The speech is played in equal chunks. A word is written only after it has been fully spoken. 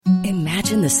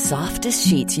Imagine the softest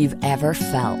sheets you've ever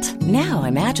felt. Now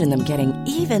imagine them getting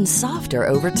even softer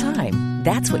over time.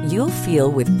 That's what you'll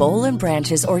feel with Boll &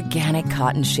 Branch's organic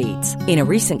cotton sheets. In a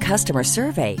recent customer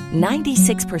survey,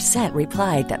 96%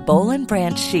 replied that Boll &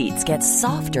 Branch sheets get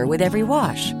softer with every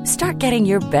wash. Start getting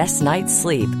your best night's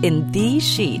sleep in these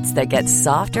sheets that get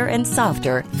softer and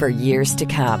softer for years to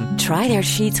come. Try their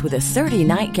sheets with a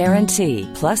 30-night guarantee.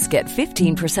 Plus, get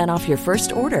 15% off your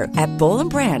first order at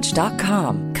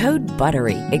bollandbranch.com. Code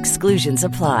BUTTERY. Exclusions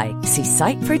apply. See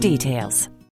site for details.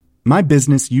 My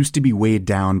business used to be weighed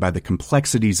down by the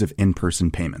complexities of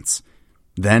in-person payments.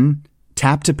 Then,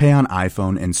 Tap to Pay on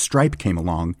iPhone and Stripe came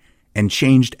along and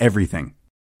changed everything.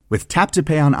 With Tap to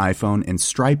Pay on iPhone and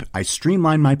Stripe, I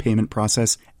streamlined my payment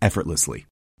process effortlessly.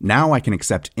 Now I can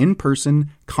accept in-person,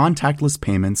 contactless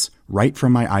payments right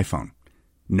from my iPhone.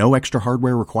 No extra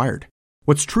hardware required.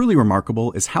 What's truly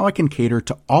remarkable is how I can cater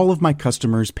to all of my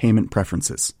customers' payment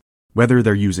preferences. Whether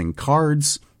they're using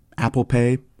cards, Apple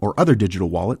Pay, or other digital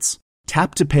wallets,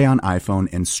 Tap to Pay on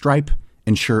iPhone and Stripe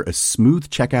ensure a smooth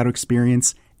checkout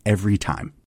experience every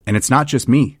time. And it's not just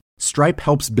me. Stripe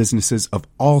helps businesses of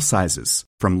all sizes,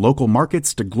 from local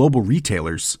markets to global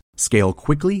retailers, scale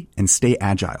quickly and stay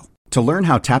agile. To learn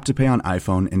how Tap to Pay on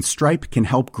iPhone and Stripe can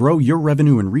help grow your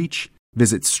revenue and reach,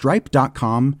 visit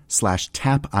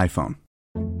stripe.com/tapiphone.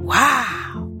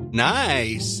 Wow.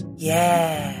 Nice.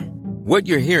 Yeah. What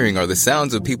you're hearing are the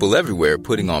sounds of people everywhere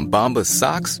putting on Bombas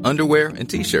socks, underwear, and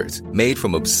T-shirts made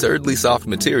from absurdly soft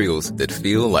materials that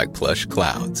feel like plush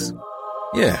clouds.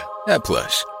 Yeah, that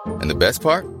plush. And the best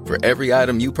part? For every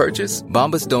item you purchase,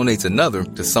 Bombas donates another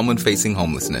to someone facing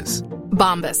homelessness.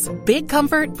 Bombas. Big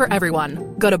comfort for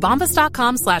everyone. Go to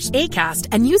bombas.com/ACAST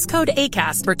and use code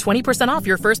ACAST for 20% off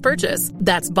your first purchase.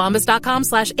 That's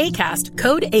bombas.com/ACAST.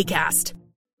 Code ACAST.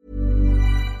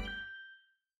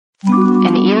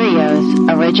 An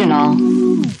Erios original.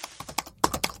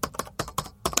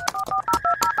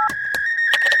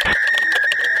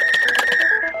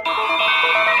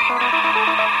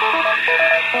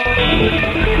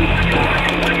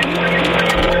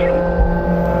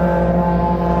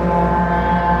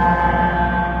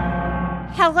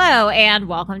 Hello and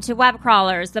welcome to Web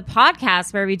Crawlers, the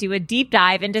podcast where we do a deep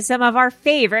dive into some of our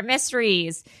favorite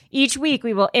mysteries. Each week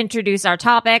we will introduce our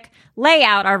topic, lay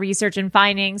out our research and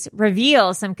findings,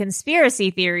 reveal some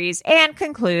conspiracy theories, and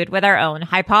conclude with our own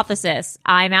hypothesis.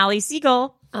 I'm Allie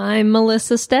Siegel. I'm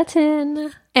Melissa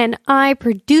Stettin. And I,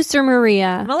 producer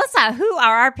Maria. Melissa, who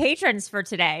are our patrons for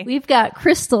today? We've got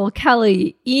Crystal,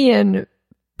 Kelly, Ian,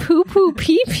 Poo Poo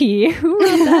Pee Pee. Who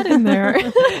wrote that in there?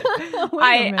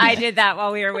 I did that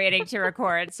while we were waiting to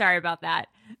record. Sorry about that.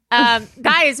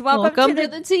 Guys, welcome to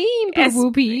the team, Poo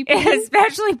Poo Pee Pee.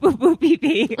 Especially Poo Poo Pee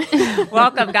Pee.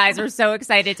 Welcome, guys. We're so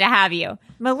excited to have you.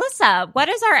 Melissa, what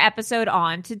is our episode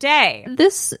on today?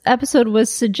 This episode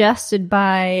was suggested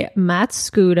by Matt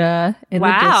Scuda in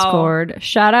the Discord.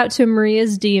 Shout out to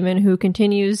Maria's Demon, who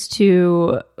continues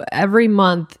to, every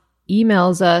month,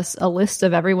 emails us a list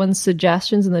of everyone's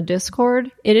suggestions in the Discord.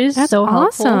 It is so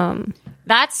helpful. Awesome.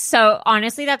 That's so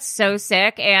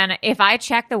sick. And if I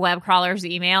check the Web Crawlers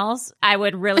emails, I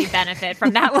would really benefit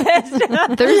from that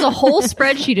list. There's a whole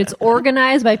spreadsheet. It's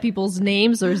organized by people's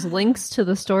names. There's links to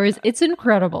the stories. It's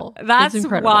incredible. That's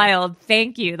wild.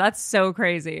 Thank you. That's so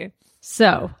crazy.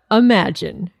 So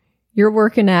imagine you're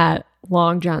working at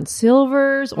Long John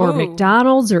Silver's or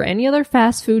McDonald's or any other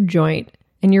fast food joint,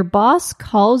 and your boss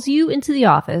calls you into the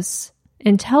office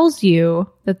and tells you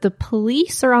that the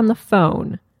police are on the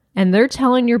phone and they're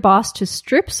telling your boss to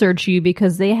strip search you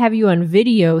because they have you on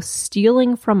video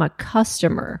stealing from a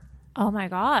customer. Oh my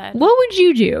God. What would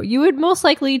you do? You would most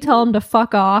likely tell them to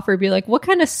fuck off or be like, what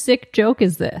kind of sick joke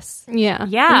is this? Yeah.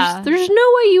 There's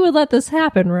no way you would let this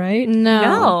happen, right?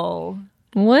 No.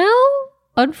 Well,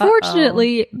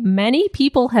 unfortunately, many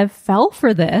people have fell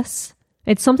for this.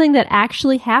 It's something that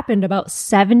actually happened about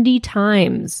 70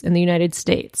 times in the United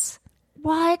States.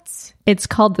 What? It's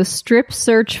called the strip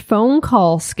search phone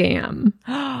call scam.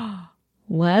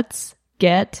 Let's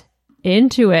get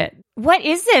into it. What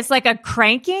is this? Like a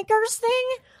Crank Yankers thing?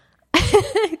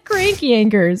 Crank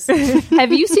Yankers.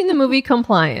 Have you seen the movie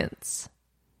Compliance?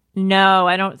 No,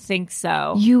 I don't think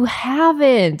so. You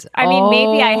haven't. I mean,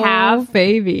 maybe I have.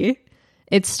 Baby.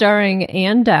 It's starring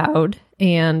Ann Dowd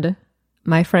and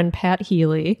my friend Pat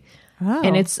Healy. Oh.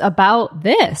 And it's about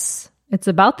this. It's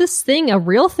about this thing, a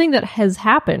real thing that has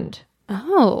happened.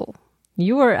 Oh.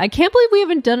 I can't believe we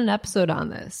haven't done an episode on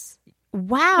this.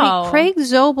 Wow. Wait, Craig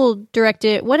Zobel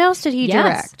directed it. What else did he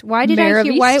direct? Why did Mayor I of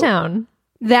hear Easttown.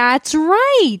 That's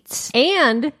right.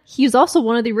 And he's also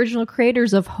one of the original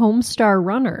creators of Homestar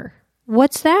Runner.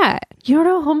 What's that? You don't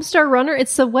know Homestar Runner?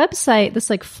 It's a website, this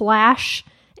like Flash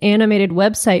animated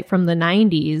website from the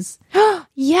 90s.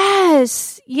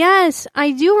 Yes,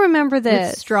 I do remember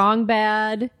this. With Strong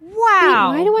Bad.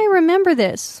 Wow. Wait, why do I remember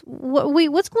this?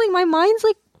 What's going? My mind's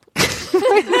like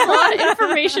A lot of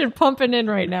information pumping in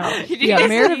right now. Yeah,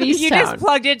 Mayor of Easttown. You just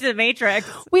plugged into the Matrix.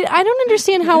 Wait, I don't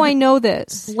understand how I know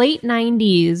this. Late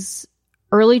 90s,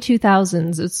 early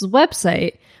 2000s, it's a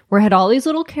website where it had all these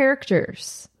little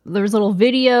characters. There was little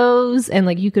videos and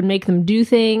like you could make them do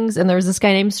things. And there was this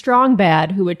guy named Strong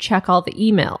Bad who would check all the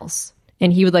emails.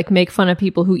 And he would like make fun of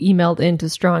people who emailed into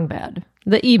Strong Bad.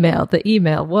 The email,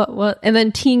 what? And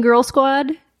then Teen Girl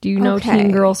Squad. Do you know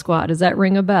Teen Girl Squad? Does that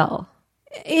ring a bell?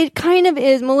 It kind of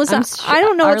is, Melissa. I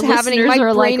don't know what's happening.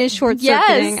 My brain is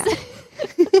short-circuiting. Yes.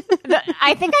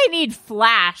 I think I need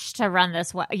Flash to run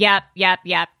this. Yep.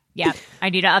 I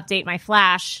need to update my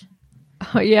Flash.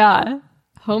 Oh, yeah.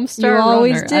 Homestar You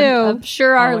always Runner. do. I'm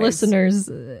sure our listeners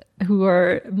who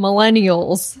are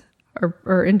millennials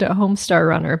are into Homestar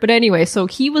Runner. But anyway, so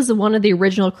he was one of the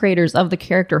original creators of the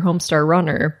character Homestar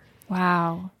Runner.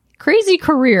 Wow. Crazy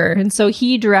career. And so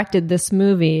he directed this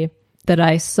movie that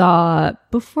I saw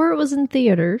before it was in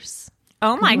theaters.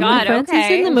 Oh my God,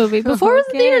 okay. In the movie. Before it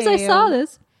was in theaters, I saw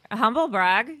this. A humble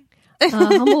brag.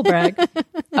 Humble brag.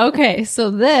 Okay,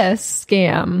 so this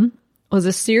scam was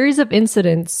a series of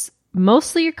incidents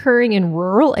mostly occurring in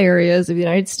rural areas of the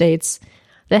United States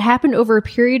that happened over a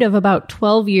period of about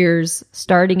 12 years,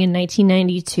 starting in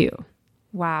 1992.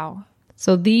 Wow.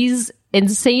 So these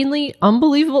insanely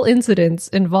unbelievable incidents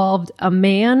involved a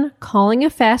man calling a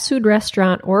fast food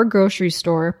restaurant or a grocery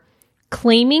store,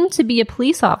 claiming to be a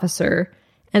police officer,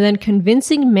 and then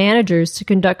convincing managers to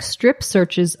conduct strip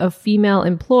searches of female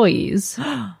employees,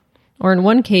 or in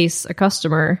one case, a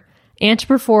customer, and to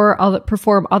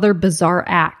perform other bizarre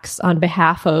acts on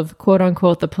behalf of,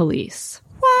 quote-unquote, the police.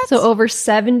 What? So over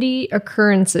 70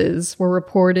 occurrences were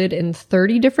reported in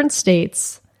 30 different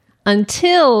states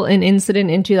until an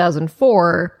incident in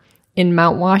 2004 in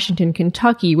Mount Washington,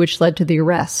 Kentucky, which led to the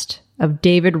arrest of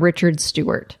David Richard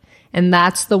Stewart. And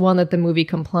that's the one that the movie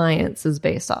Compliance is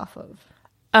based off of.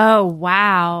 Oh,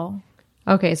 wow.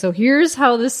 Okay, so here's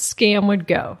how this scam would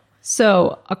go.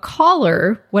 So a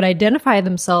caller would identify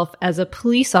themselves as a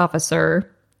police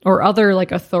officer or other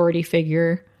like authority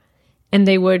figure, and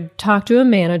they would talk to a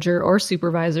manager or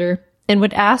supervisor and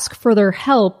would ask for their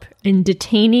help in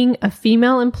detaining a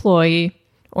female employee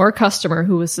or customer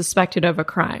who was suspected of a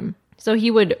crime. So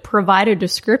he would provide a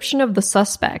description of the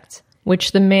suspect,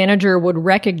 which the manager would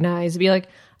recognize, be like,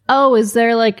 oh, is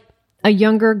there like a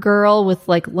younger girl with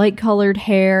like light colored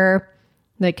hair,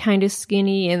 like kind of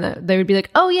skinny? And they would be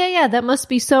like, oh, yeah, that must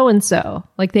be so-and-so.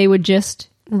 Like they would just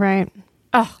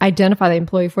identify the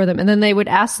employee for them. And then they would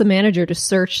ask the manager to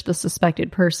search the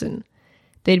suspected person.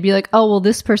 They'd be like, oh, well,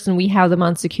 this person, we have them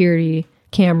on security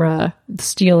camera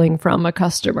stealing from a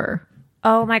customer.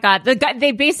 Oh my God.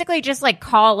 They basically just like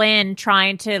call in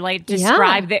trying to like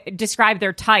describe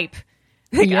their type.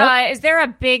 Like, Yep. Is there a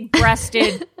big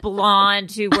breasted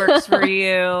blonde who works for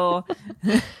you?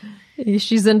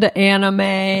 She's into anime.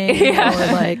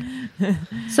 Or like,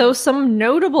 so some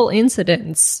notable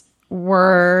incidents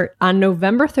were on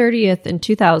November 30th in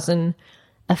 2000,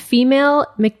 a female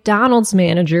McDonald's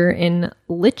manager in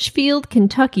Litchfield,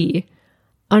 Kentucky,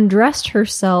 undressed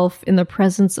herself in the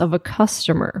presence of a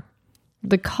customer.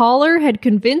 The caller had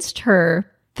convinced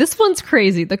her, this one's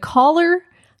crazy, the caller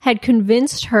had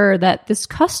convinced her that this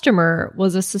customer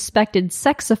was a suspected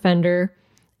sex offender,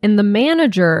 and the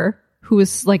manager, who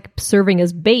was like serving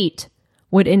as bait,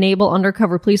 would enable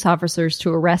undercover police officers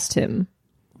to arrest him.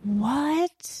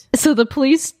 What? So the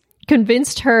police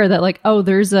convinced her that like, oh,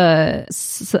 there's a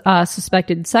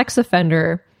suspected sex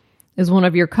offender is one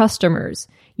of your customers.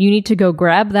 You need to go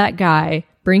grab that guy,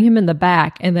 bring him in the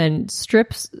back, and then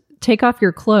take off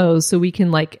your clothes so we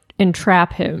can like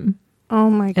entrap him. Oh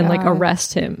my God. And like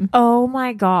arrest him. Oh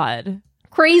my God.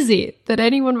 Crazy that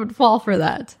anyone would fall for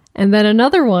that. And then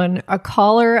another one, a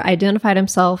caller identified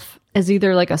himself as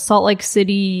either like a Salt Lake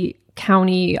City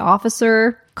County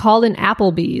officer, called in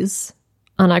Applebee's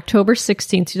on October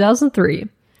 16, 2003.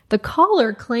 The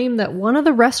caller claimed that one of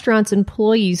the restaurant's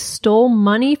employees stole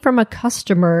money from a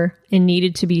customer and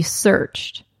needed to be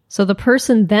searched. So the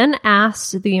person then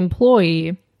asked the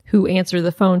employee who answered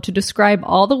the phone to describe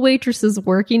all the waitresses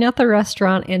working at the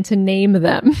restaurant and to name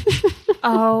them.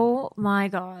 Oh my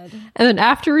God. And then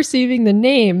after receiving the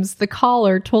names, the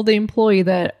caller told the employee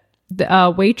that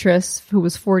the waitress, who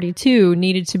was 42,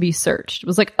 needed to be searched. It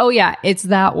was like, oh yeah, it's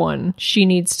that one. She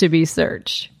needs to be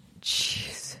searched.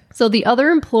 Jeez. So the other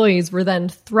employees were then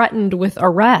threatened with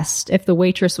arrest if the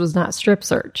waitress was not strip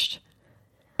searched.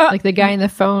 Like the guy in the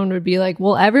phone would be like,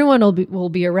 well, everyone will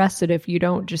be arrested if you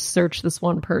don't just search this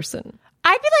one person.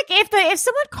 I'd be like, if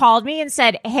someone called me and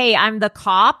said, hey, I'm the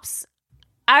cops,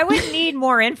 I would need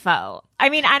more info. I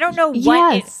mean, I don't know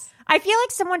what. Yes. I feel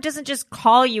like someone doesn't just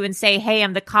call you and say, hey,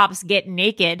 I'm the cops, get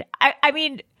naked. I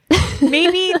mean,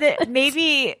 maybe the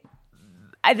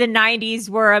 90s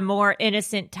were a more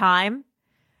innocent time.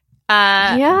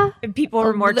 People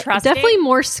were more trusting. Definitely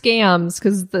more scams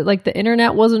because the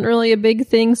internet wasn't really a big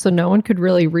thing, so no one could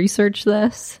really research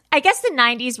this. I guess the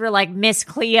 90s were like Miss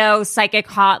Cleo, psychic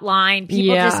hotline.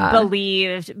 People just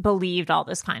believed all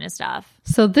this kind of stuff.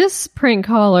 So this prank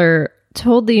caller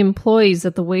told the employees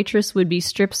that the waitress would be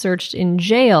strip searched in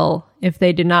jail if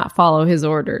they did not follow his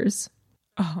orders.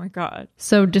 Oh my God.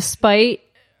 So despite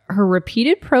her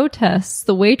repeated protests,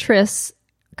 the waitress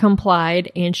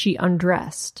complied and she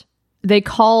undressed. They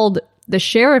called the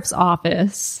sheriff's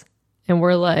office and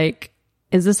were like,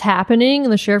 is this happening?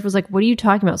 And the sheriff was like, what are you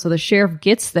talking about? So the sheriff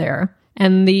gets there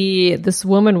and this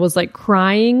woman was like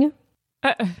crying.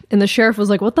 And the sheriff was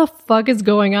like, what the fuck is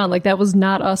going on? Like, that was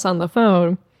not us on the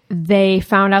phone. They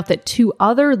found out that 2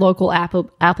 other local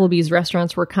Applebee's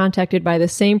restaurants were contacted by the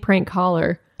same prank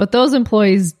caller, but those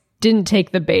employees didn't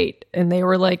take the bait. And they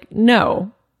were like,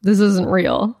 no, this isn't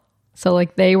real. So,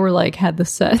 like, they were, like, had the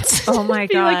sense. Oh, my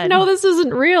God. Like, no, this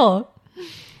isn't real.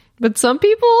 But some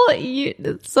people are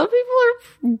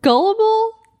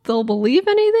gullible. They'll believe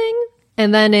anything.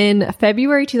 And then in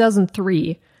February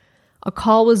 2003, a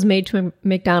call was made to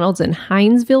McDonald's in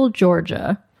Hinesville,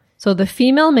 Georgia. So the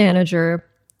female manager,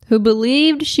 who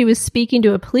believed she was speaking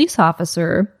to a police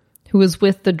officer who was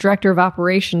with the director of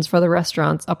operations for the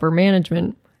restaurant's upper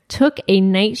management, took a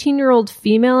 19-year-old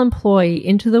female employee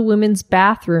into the women's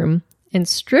bathroom and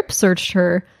strip searched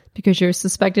her because she was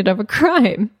suspected of a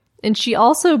crime. And she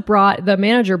also the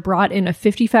manager brought in a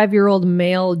 55-year-old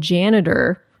male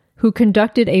janitor who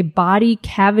conducted a body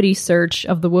cavity search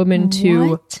of the woman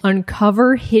to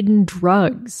uncover hidden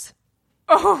drugs.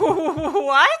 Oh,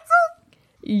 what?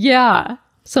 Yeah.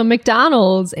 So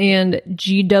McDonald's and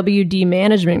GWD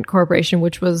Management Corporation,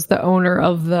 which was the owner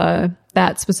of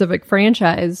that specific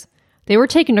franchise, they were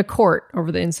taken to court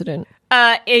over the incident.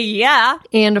 Yeah.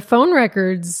 And phone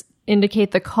records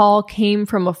indicate the call came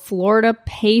from a Florida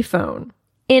payphone.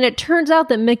 And it turns out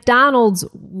that McDonald's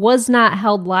was not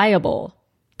held liable,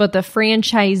 but the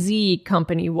franchisee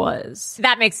company was.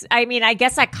 I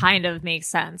guess that kind of makes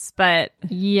sense, but...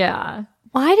 Yeah.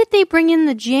 Why did they bring in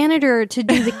the janitor to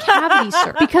do the cavity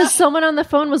search? Because someone on the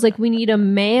phone was like, we need a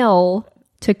male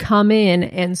to come in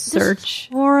and search. This is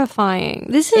horrifying.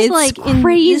 This is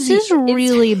crazy. This is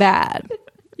really bad.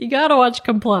 You gotta watch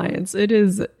Compliance.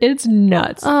 It's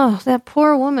nuts. Oh, that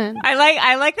poor woman.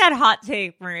 I like that hot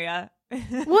take, Maria.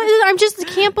 I just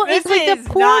can't believe it's like the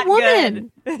poor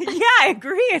woman. Yeah, I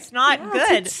agree. It's not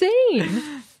good. It's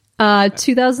insane.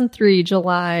 2003,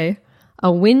 July,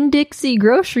 a Winn-Dixie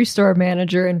grocery store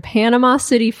manager in Panama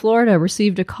City, Florida,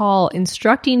 received a call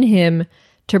instructing him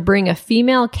to bring a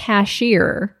female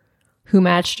cashier who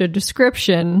matched a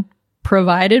description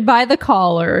provided by the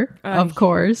caller, of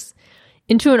course,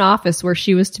 into an office where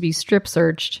she was to be strip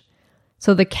searched.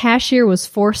 So the cashier was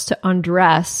forced to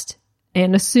undress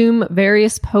and assume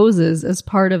various poses as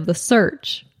part of the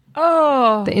search.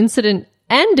 Oh. The incident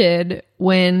ended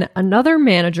when another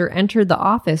manager entered the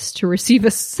office to retrieve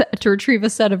a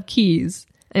set of keys.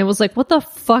 And it was like, what the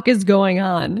fuck is going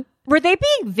on? Were they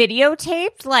being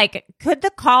videotaped? Like, could the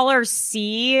caller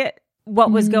see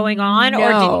what was going on?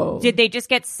 No. Or did they just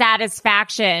get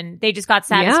satisfaction? They just got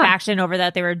satisfaction over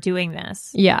that they were doing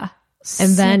this. Yeah.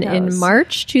 And then in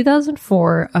March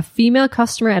 2004, a female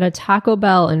customer at a Taco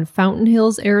Bell in Fountain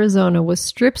Hills, Arizona was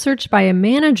strip searched by a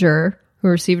manager who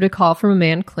received a call from a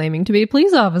man claiming to be a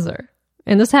police officer.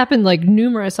 And this happened like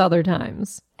numerous other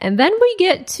times. And then we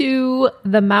get to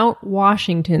the Mount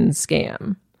Washington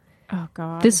scam. Oh,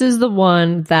 God. This is the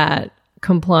one that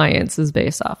Compliance is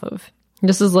based off of.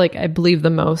 This is like, I believe, the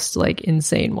most like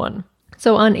insane one.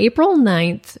 So on April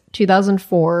 9th,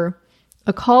 2004,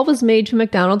 a call was made to a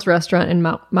McDonald's restaurant in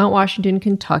Mount Washington,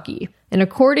 Kentucky. And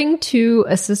according to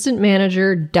assistant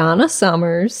manager Donna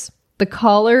Summers, the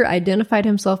caller identified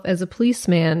himself as a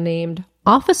policeman named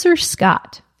Officer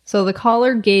Scott. So the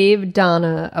caller gave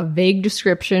Donna a vague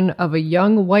description of a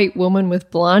young white woman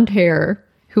with blonde hair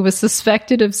who was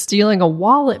suspected of stealing a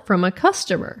wallet from a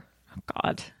customer. Oh,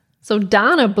 God. So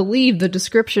Donna believed the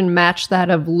description matched that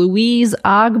of Louise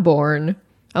Ogborn,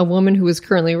 a woman who was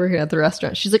currently working at the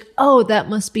restaurant. She's like, oh, that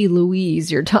must be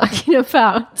Louise you're talking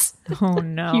about. Oh,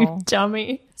 no. You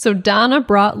dummy. So Donna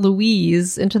brought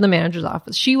Louise into the manager's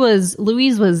office.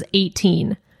 Louise was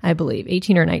 18, I believe,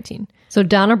 18 or 19. So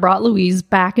Donna brought Louise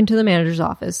back into the manager's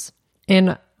office,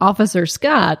 and Officer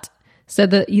Scott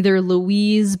said that either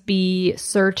Louise be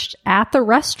searched at the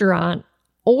restaurant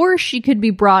or she could be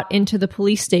brought into the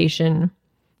police station,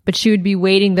 but she would be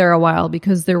waiting there a while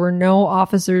because there were no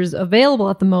officers available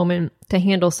at the moment to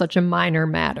handle such a minor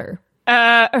matter.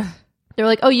 They were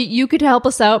like, oh, you could help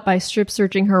us out by strip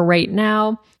searching her right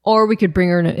now, or we could bring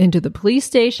her into the police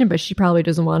station, but she probably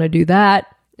doesn't want to do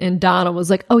that. And Donna was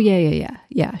like, oh,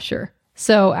 yeah, sure.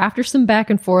 So after some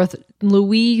back and forth,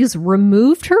 Louise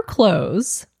removed her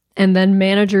clothes, and then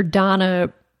manager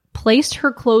Donna placed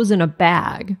her clothes in a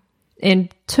bag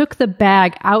and took the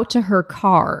bag out to her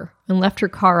car and left her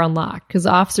car unlocked because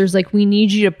the officer's like, we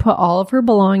need you to put all of her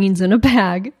belongings in a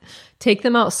bag, take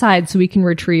them outside so we can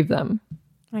retrieve them.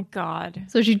 My God.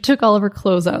 So she took all of her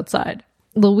clothes outside.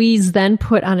 Louise then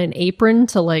put on an apron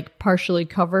to like partially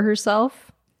cover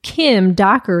herself. Kim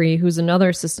Dockery, who's another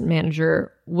assistant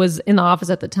manager, was in the office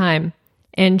at the time,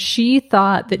 and she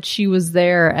thought that she was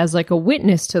there as like a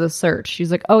witness to the search.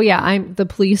 She's like, oh yeah, I'm the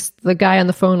police. The guy on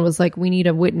the phone was like, we need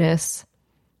a witness.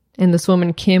 And this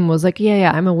woman, Kim, was like,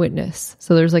 yeah, I'm a witness.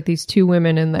 So there's like these two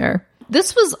women in there.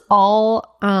 This was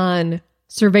all on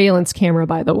surveillance camera,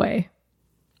 by the way.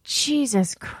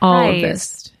 Jesus Christ. All of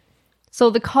this.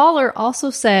 So the caller also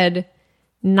said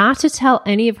not to tell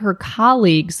any of her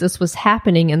colleagues this was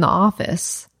happening in the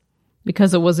office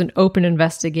because it was an open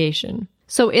investigation.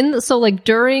 So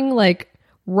during like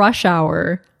rush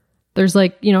hour, there's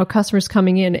like, you know, customers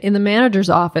coming in the manager's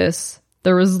office.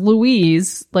 There was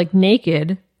Louise like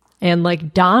naked and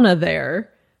like Donna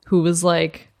there who was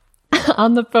like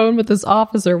on the phone with this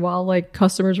officer while like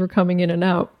customers were coming in and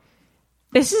out.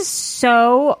 This is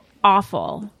so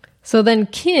awful. So then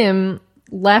Kim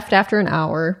left after an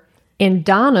hour, and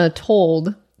Donna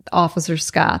told Officer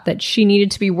Scott that she needed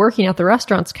to be working at the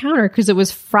restaurant's counter because it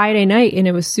was Friday night and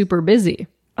it was super busy.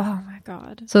 Oh my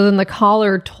God. So then the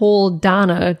caller told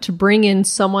Donna to bring in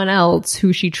someone else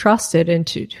who she trusted and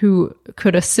who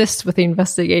could assist with the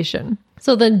investigation.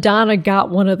 So then Donna got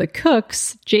one of the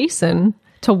cooks, Jason,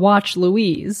 to watch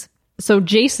Louise. So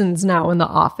Jason's now in the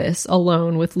office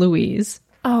alone with Louise.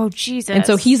 Oh, Jesus. And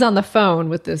so he's on the phone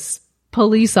with this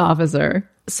police officer.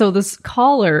 So this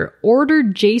caller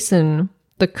ordered Jason,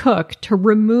 the cook, to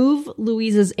remove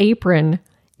Louise's apron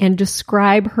and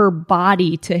describe her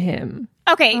body to him.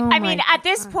 Okay, I mean, at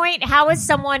this point, how is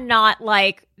someone not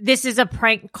like, this is a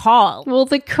prank call? Well,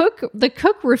 the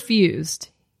cook refused.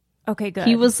 Okay, good.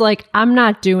 He was like, I'm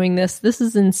not doing this. This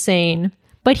is insane.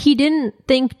 But he didn't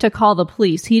think to call the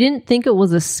police. He didn't think it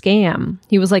was a scam.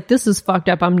 He was like, this is fucked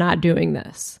up. I'm not doing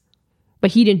this. But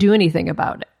he didn't do anything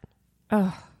about it.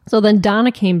 Ugh. So then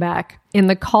Donna came back, and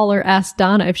the caller asked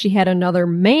Donna if she had another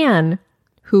man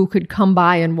who could come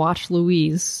by and watch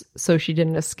Louise so she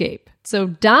didn't escape. So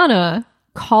Donna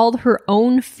called her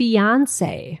own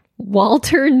fiance,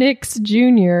 Walter Nix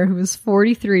Jr., who was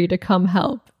 43, to come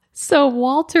help. So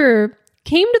Walter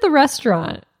came to the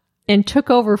restaurant and took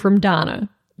over from Donna.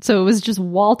 So it was just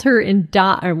Walter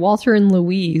and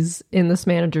Louise in this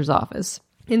manager's office.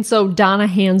 And so Donna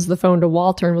hands the phone to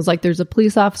Walter and was like, there's a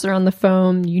police officer on the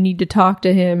phone. You need to talk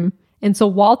to him. And so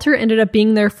Walter ended up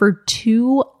being there for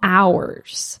 2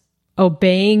 hours,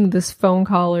 obeying this phone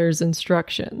caller's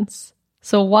instructions.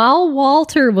 So while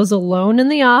Walter was alone in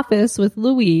the office with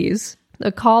Louise,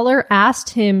 the caller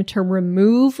asked him to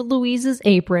remove Louise's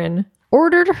apron,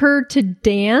 ordered her to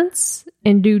dance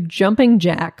and do jumping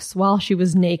jacks while she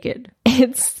was naked.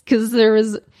 It's because there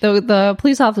was the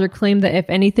police officer claimed that if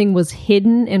anything was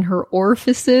hidden in her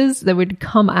orifices, that would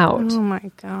come out. Oh my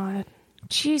God.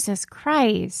 Jesus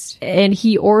Christ. And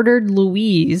he ordered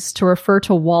Louise to refer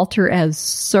to Walter as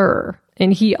sir.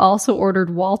 And he also ordered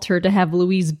Walter to have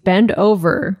Louise bend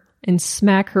over and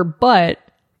smack her butt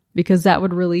because that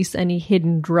would release any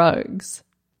hidden drugs.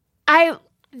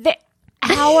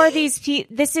 How are these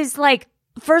people? This is like,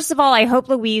 first of all, I hope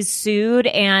Louise sued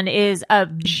and is a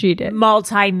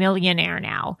multi-millionaire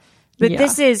now. But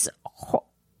This is,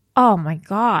 oh my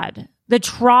God, the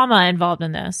trauma involved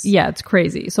in this. Yeah, it's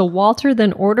crazy. So Walter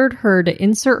then ordered her to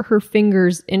insert her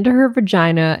fingers into her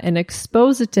vagina and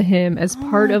expose it to him as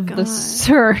part of the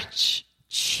search.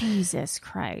 Jesus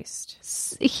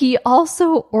Christ. He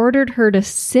also ordered her to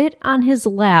sit on his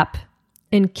lap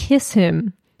and kiss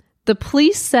him. The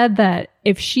police said that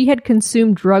if she had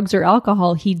consumed drugs or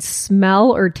alcohol, he'd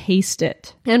smell or taste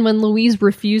it. And when Louise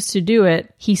refused to do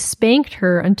it, he spanked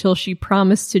her until she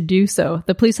promised to do so.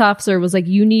 The police officer was like,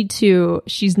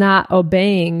 she's not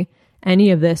obeying any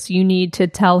of this. You need to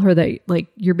tell her that, like,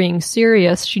 you're being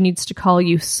serious. She needs to call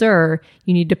you sir.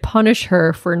 You need to punish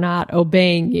her for not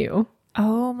obeying you.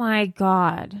 Oh my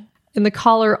God. And the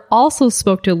caller also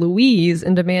spoke to Louise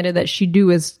and demanded that she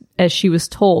do as she was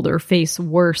told or face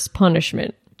worse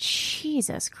punishment.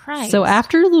 Jesus Christ. So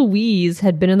after Louise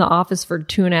had been in the office for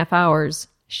 2.5 hours,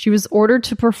 she was ordered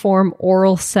to perform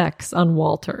oral sex on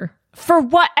Walter. For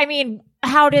what? I mean,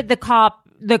 how did the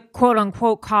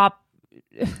quote-unquote cop...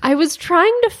 I was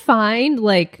trying to find,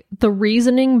 like, the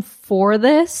reasoning for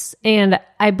this, and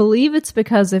I believe it's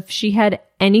because if she had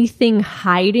anything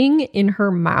hiding in her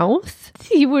mouth,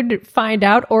 he would find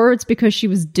out, or it's because she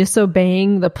was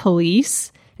disobeying the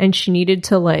police, and she needed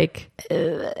to, like,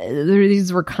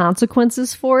 these were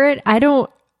consequences for it.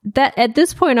 At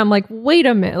this point, I'm like, wait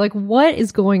a minute, like, what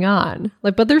is going on?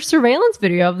 Like, but there's surveillance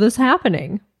video of this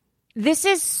happening. This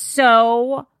is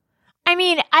so... I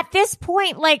mean, at this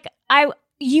point, like,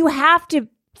 you have to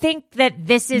think that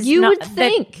this is... You would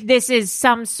think. This is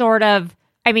some sort of...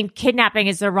 I mean, kidnapping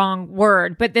is the wrong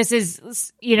word, but this is,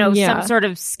 some sort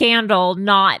of scandal,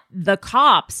 not the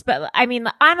cops. But, I mean,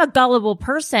 I'm a gullible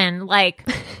person. Like,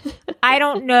 I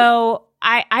don't know...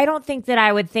 I don't think that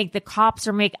I would think the cops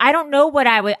are I don't know what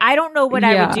I would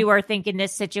do or think in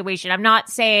this situation. I'm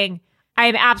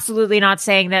absolutely not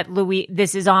saying that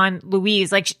this is on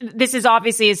Louise. Like, this is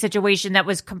obviously a situation that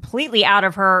was completely out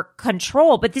of her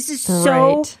control, but this is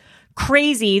so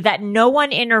crazy that no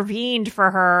one intervened for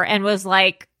her and was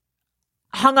like,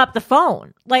 hung up the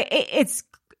phone. Like, it's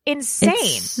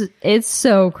insane. It's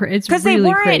so crazy. It's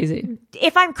really crazy.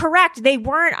 If I'm correct, they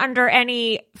weren't under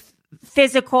any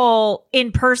physical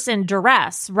in-person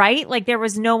duress, right? Like, there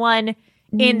was no one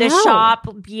in the shop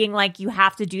being like, you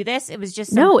have to do this. It was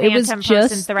just some phantom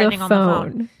person threatening on the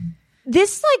phone.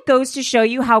 This, like, goes to show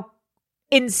you how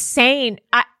insane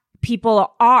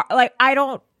people are. Like,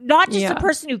 not just the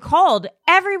person who called,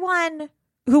 everyone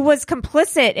who was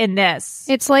complicit in this.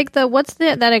 It's like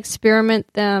that experiment,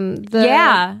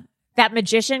 that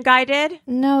magician guy did?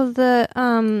 No, the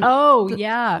one in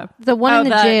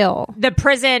the jail. The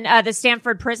prison, the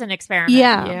Stanford prison experiment.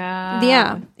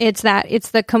 Yeah. It's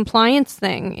the compliance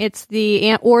thing. It's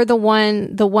the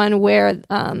one where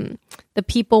the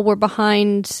people were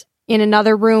behind in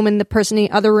another room and the person in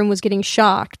the other room was getting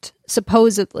shocked,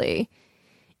 supposedly.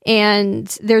 And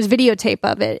there's videotape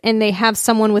of it, and they have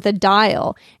someone with a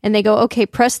dial, and they go, okay,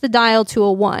 press the dial to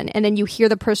a 1, and then you hear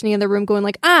the person in the room going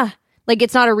like, like,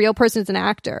 it's not a real person, it's an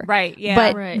actor. Right, yeah.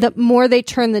 But the more they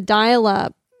turn the dial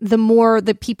up, the more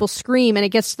the people scream, and it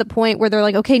gets to the point where they're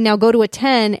like, okay, now go to a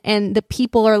 10, and the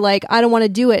people are like, I don't want to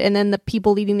do it. And then the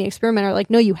people leading the experiment are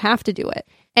like, no, you have to do it.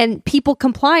 And people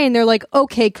comply, and they're like,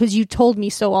 okay, because you told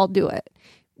me so, I'll do it.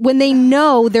 When they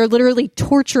know they're literally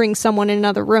torturing someone in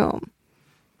another room.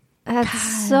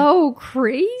 That's so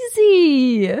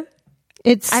crazy.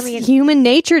 It's human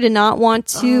nature to not want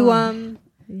to...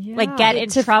 get in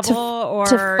trouble or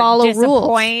to follow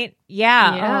disappoint. Rules.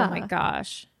 Yeah. Oh my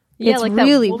gosh. Yeah, it's like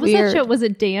really what was weird. that show? Was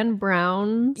it Dan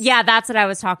Brown's? Yeah, that's what I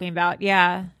was talking about.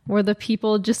 Yeah. Where the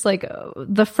people just like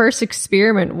the first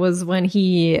experiment was when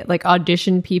he like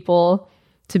auditioned people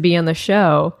to be on the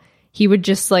show. He would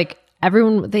just like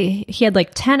he had like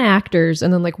 10 actors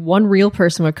and then like one real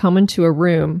person would come into a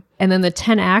room and then the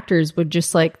 10 actors would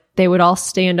just like they would all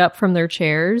stand up from their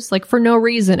chairs like for no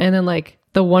reason, and then like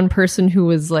the one person who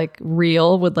was like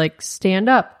real would like stand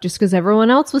up just because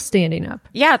everyone else was standing up.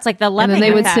 Yeah, it's like the lemming and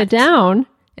then they effect. would sit down,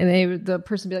 and the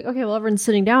person would be like, okay, well, everyone's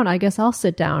sitting down. I guess I'll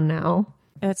sit down now.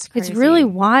 It's crazy. It's really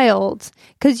wild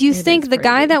because you think the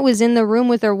guy that was in the room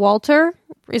with her, Walter,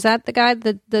 is that the guy,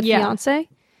 the fiance?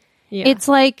 Yeah. It's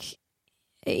like,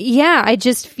 I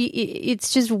just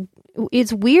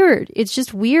it's weird. It's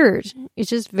just weird. It's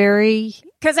just very...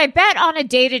 Because I bet on a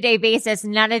day-to-day basis,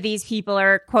 none of these people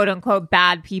are quote-unquote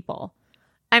bad people.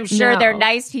 I'm sure they're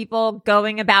nice people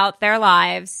going about their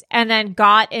lives and then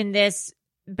got in this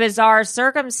bizarre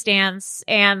circumstance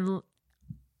and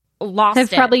lost it.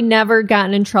 Have probably never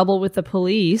gotten in trouble with the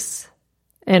police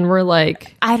and were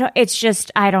like... oh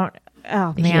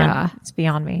man, it's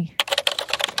beyond me.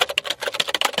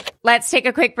 Let's take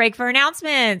a quick break for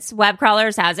announcements. Web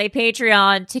Crawlers has a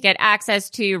Patreon to get access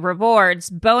to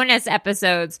rewards, bonus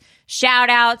episodes,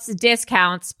 shout outs,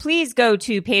 discounts. Please go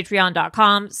to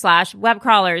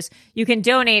patreon.com/webcrawlers. You can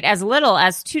donate as little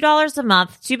as $2 a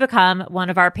month to become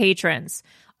one of our patrons.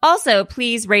 Also,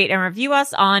 please rate and review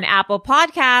us on Apple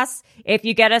Podcasts. If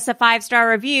you get us a 5-star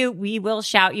review, we will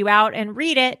shout you out and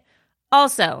read it.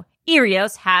 Also,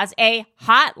 Erios has a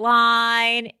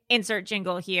hotline. Insert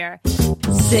jingle here.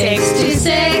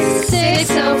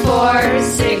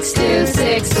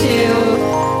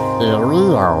 626-604-6262.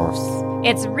 Erios.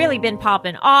 It's really been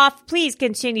popping off. Please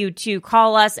continue to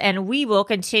call us, and we will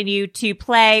continue to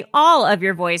play all of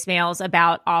your voicemails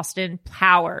about Austin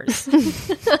Powers.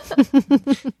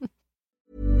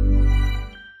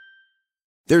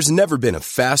 There's never been a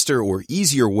faster or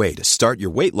easier way to start your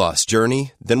weight loss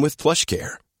journey than with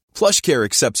PlushCare. PlushCare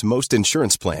accepts most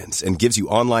insurance plans and gives you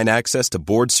online access to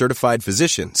board-certified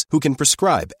physicians who can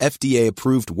prescribe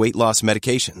FDA-approved weight loss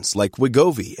medications like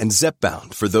Wegovy and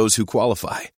Zepbound for those who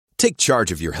qualify. Take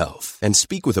charge of your health and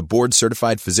speak with a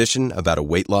board-certified physician about a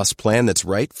weight loss plan that's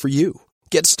right for you.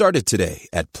 Get started today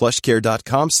at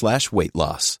plushcare.com/weight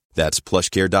loss. That's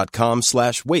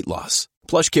plushcare.com/weight loss.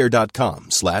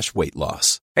 plushcare.com/weight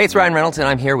loss. Hey, it's Ryan Reynolds, and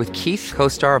I'm here with Keith,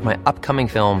 co-star of my upcoming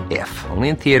film, If, only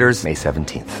in theaters May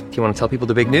 17th. Do you want to tell people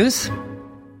the big news?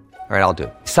 All right, I'll do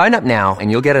it. Sign up now and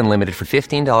you'll get unlimited for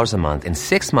 $15 a month and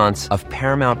 6 months of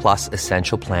Paramount Plus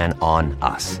Essential Plan on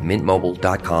us.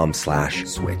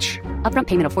 MintMobile.com/switch. Upfront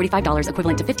payment of $45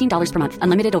 equivalent to $15 per month.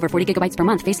 Unlimited over 40 gigabytes per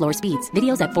month. Face lower speeds.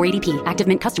 Videos at 480p. Active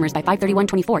Mint customers by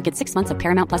 531.24 get 6 months of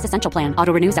Paramount Plus Essential Plan.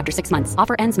 Auto renews after 6 months.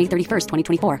 Offer ends May 31st,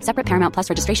 2024. Separate Paramount Plus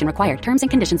registration required. Terms and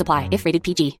conditions apply if rated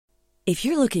PG. If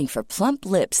you're looking for plump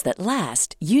lips that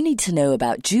last, you need to know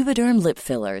about Juvederm lip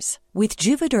fillers. With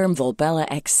Juvederm Volbella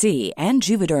XC and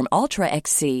Juvederm Ultra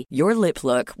XC, your lip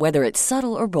look, whether it's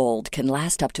subtle or bold, can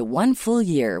last up to 1 full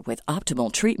year with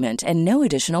optimal treatment and no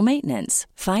additional maintenance.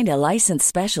 Find a licensed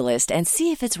specialist and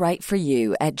see if it's right for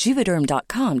you at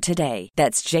Juvederm.com today.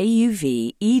 That's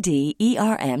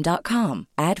JUVEDERM.com.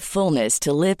 Add fullness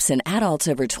to lips in adults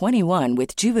over 21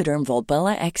 with Juvederm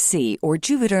Volbella XC or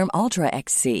Juvederm Ultra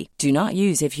XC. Do not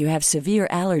use if you have severe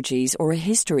allergies or a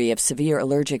history of severe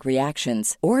allergic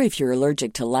reactions, or if you're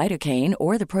allergic to lidocaine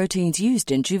or the proteins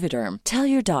used in Juvederm. Tell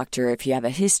your doctor if you have a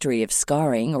history of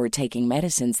scarring or taking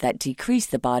medicines that decrease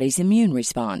the body's immune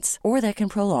response or that can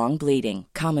prolong bleeding.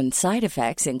 Common side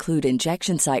effects include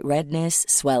injection site redness,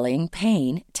 swelling,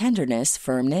 pain, tenderness,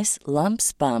 firmness,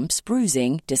 lumps, bumps,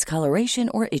 bruising, discoloration,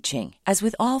 or itching. As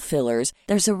with all fillers,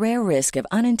 there's a rare risk of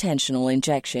unintentional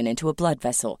injection into a blood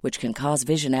vessel, which can cause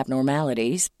vision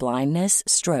abnormalities, blindness,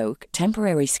 stroke,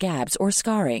 temporary scabs, or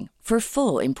scarring. For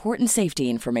full, important safety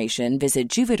information, visit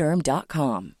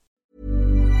Juvederm.com.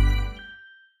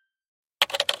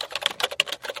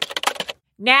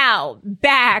 Now,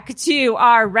 back to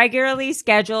our regularly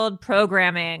scheduled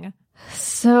programming.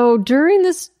 So during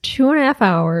this 2.5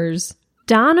 hours,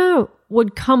 Donna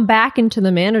would come back into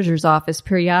the manager's office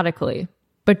periodically.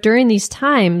 But during these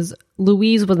times,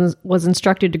 Louise was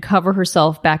instructed to cover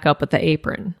herself back up with the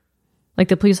apron. Like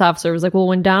the police officer was like, well,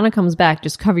 when Donna comes back,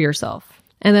 just cover yourself.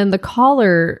 And then the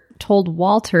caller told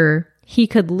Walter he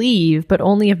could leave, but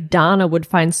only if Donna would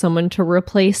find someone to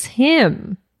replace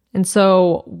him. And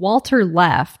so Walter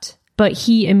left, but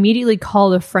he immediately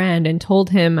called a friend and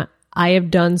told him, I have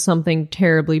done something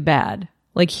terribly bad.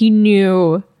 Like he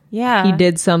knew he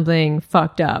did something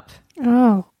fucked up.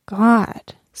 Oh,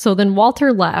 God. So then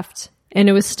Walter left, and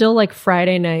it was still like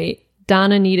Friday night.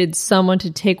 Donna needed someone to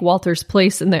take Walter's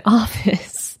place in the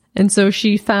office. And so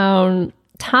she found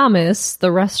Thomas,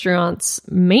 the restaurant's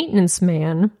maintenance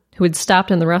man, who had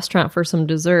stopped in the restaurant for some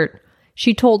dessert.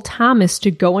 She told Thomas to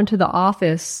go into the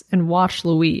office and watch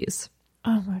Louise.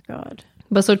 Oh my God.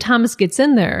 But so Thomas gets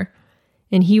in there,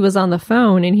 and he was on the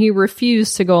phone, and he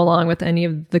refused to go along with any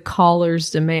of the caller's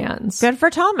demands. Good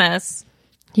for Thomas.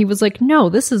 He was like, no,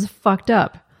 this is fucked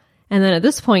up. And then at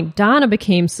this point, Donna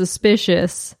became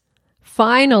suspicious,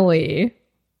 finally,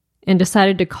 and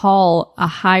decided to call a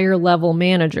higher level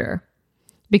manager.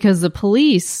 Because the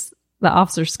police, the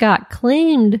Officer Scott,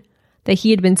 claimed that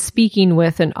he had been speaking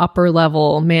with an upper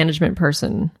level management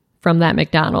person from that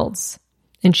McDonald's.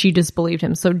 And she disbelieved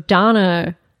him. So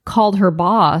Donna called her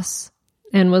boss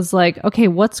and was like, okay,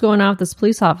 what's going on with this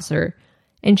police officer?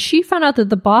 And she found out that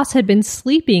the boss had been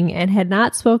sleeping and had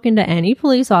not spoken to any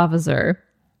police officer.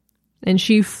 And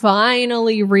she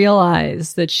finally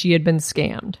realized that she had been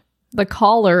scammed. The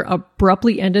caller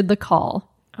abruptly ended the call.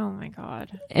 Oh my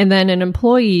God. And then an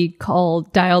employee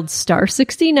dialed star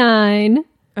 69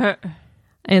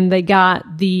 and they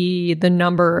got the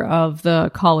number of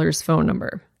the caller's phone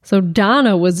number. So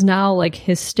Donna was now like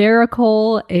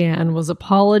hysterical and was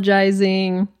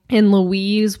apologizing. And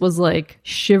Louise was like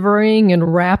shivering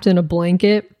and wrapped in a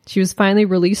blanket. She was finally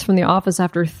released from the office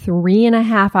after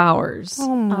 3.5 hours.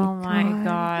 Oh my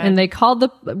God. And they called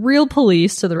the real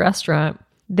police to the restaurant.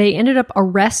 They ended up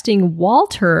arresting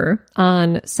Walter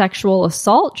on sexual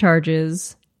assault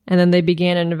charges, and then they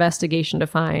began an investigation to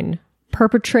find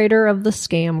perpetrator of the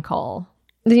scam call.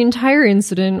 The entire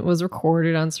incident was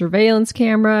recorded on surveillance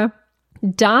camera.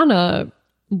 Donna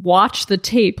watched the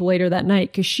tape later that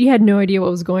night because she had no idea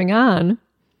what was going on.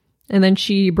 And then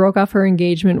she broke off her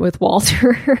engagement with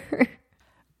Walter.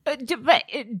 But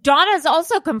Donna's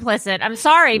also complicit. I'm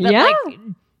sorry, but like,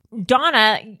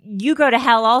 Donna, you go to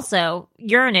hell also.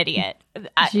 You're an idiot.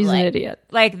 She's an idiot.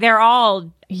 Like, they're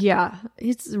all... Yeah,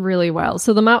 it's really wild.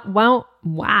 So the Mount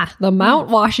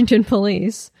Washington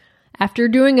police, after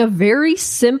doing a very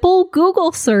simple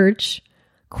Google search,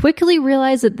 quickly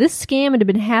realized that this scam had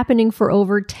been happening for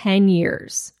over 10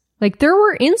 years. Like, there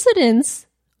were incidents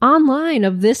online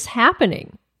of this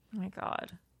happening. Oh my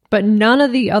God. But none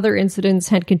of the other incidents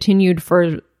had continued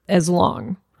for as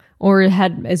long or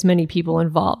had as many people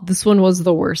involved. This one was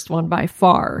the worst one by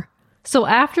far. So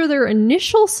after their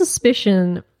initial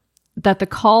suspicion that the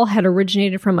call had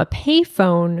originated from a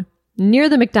payphone near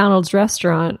the McDonald's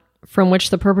restaurant, from which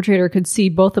the perpetrator could see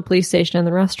both the police station and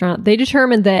the restaurant, they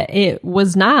determined that it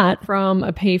was not from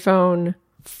a payphone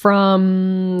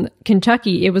from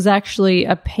Kentucky. It was actually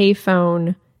a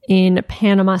payphone in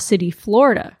Panama City,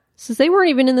 Florida. So they weren't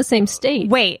even in the same state.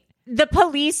 Wait, the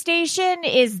police station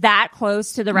is that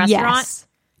close to the restaurant? Yes.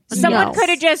 Someone could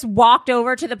have just walked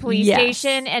over to the police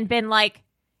station and been like,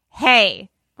 hey,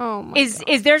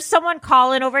 is there someone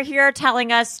calling over here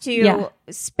telling us to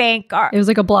spank our... It was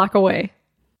like a block away.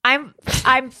 Are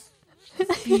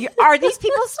these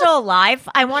people still alive?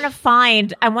 I want to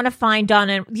find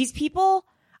Donna. These people,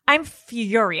 I'm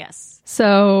furious.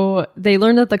 So they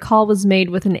learned that the call was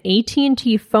made with an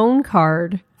AT&T phone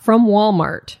card from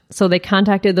Walmart. So they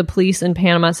contacted the police in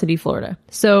Panama City, Florida.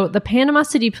 So the Panama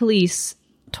City police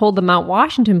told the Mount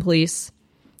Washington police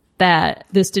that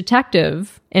this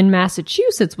detective in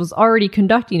Massachusetts was already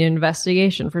conducting an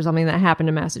investigation for something that happened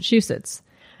in Massachusetts.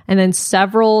 And then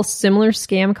several similar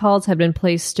scam calls had been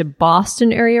placed to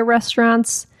Boston area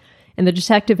restaurants. And the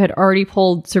detective had already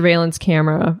pulled surveillance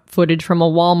camera footage from a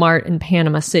Walmart in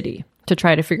Panama City to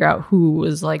try to figure out who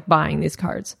was like buying these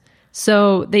cards.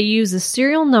 So they used the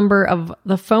serial number of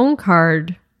the phone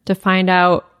card to find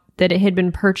out that it had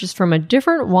been purchased from a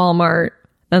different Walmart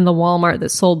than the Walmart that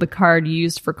sold the card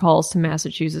used for calls to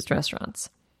Massachusetts restaurants.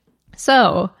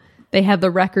 So they had the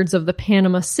records of the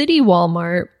Panama City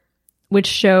Walmart, which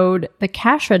showed the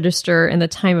cash register and the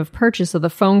time of purchase of the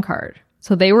phone card.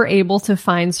 So they were able to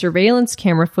find surveillance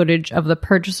camera footage of the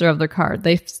purchaser of the card.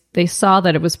 They saw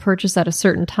that it was purchased at a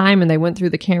certain time, and they went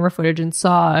through the camera footage and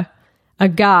saw a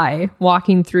guy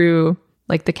walking through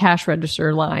like the cash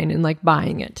register line and like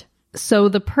buying it. So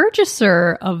the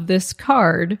purchaser of this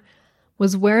card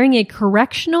was wearing a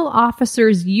correctional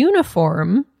officer's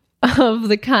uniform of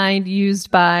the kind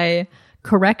used by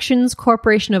Corrections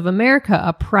Corporation of America,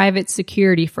 a private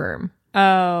security firm.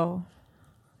 Oh.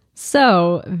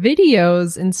 So,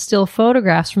 videos and still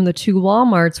photographs from the two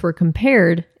Walmarts were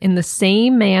compared, and the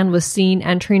same man was seen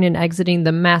entering and exiting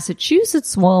the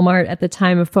Massachusetts Walmart at the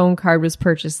time a phone card was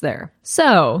purchased there.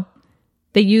 So,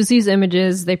 they used these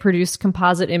images, they produced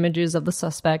composite images of the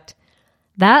suspect.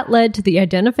 That led to the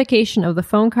identification of the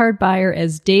phone card buyer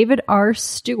as David R.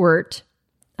 Stewart,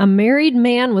 a married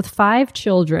man with 5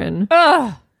 children,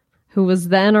 who was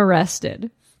then arrested.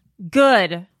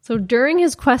 Good. So during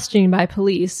his questioning by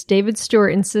police, David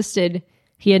Stewart insisted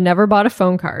he had never bought a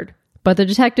phone card, but the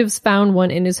detectives found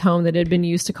one in his home that had been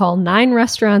used to call 9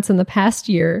 restaurants in the past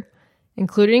year,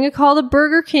 including a call to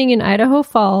Burger King in Idaho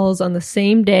Falls on the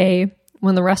same day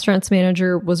when the restaurant's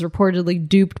manager was reportedly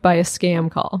duped by a scam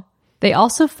call. They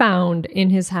also found in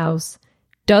his house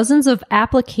dozens of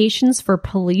applications for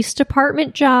police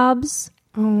department jobs,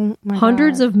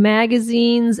 hundreds of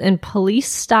magazines and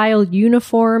police-style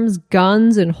uniforms,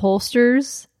 guns, and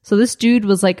holsters. So this dude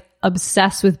was like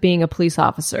obsessed with being a police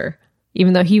officer,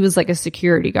 even though he was like a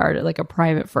security guard at like a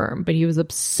private firm, but he was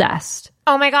obsessed.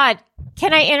 Oh my God.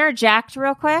 Can I interject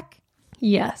real quick?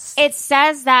 Yes. It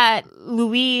says that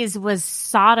Louise was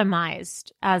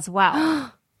sodomized as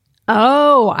well.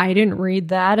 Oh, I didn't read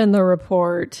that in the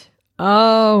report.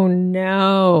 Oh,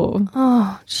 no.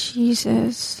 Oh,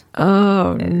 Jesus.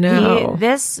 Oh, no.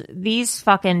 These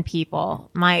fucking people.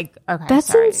 Okay, that's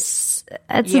sorry.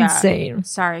 That's insane.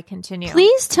 Sorry, continue.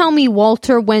 Please tell me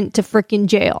Walter went to frickin'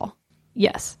 jail.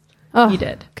 Yes, he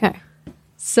did. Okay.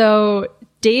 So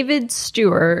David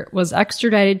Stewart was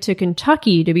extradited to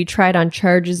Kentucky to be tried on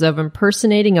charges of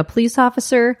impersonating a police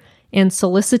officer and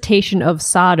solicitation of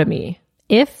sodomy.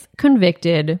 If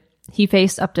convicted, he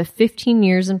faced up to 15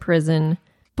 years in prison.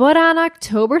 But on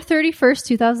October 31st,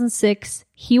 2006,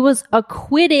 he was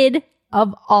acquitted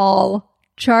of all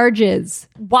charges.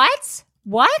 What?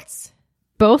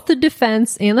 Both the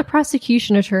defense and the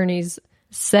prosecution attorneys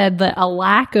said that a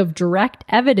lack of direct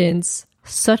evidence,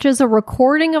 such as a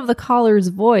recording of the caller's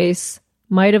voice,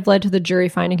 might have led to the jury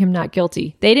finding him not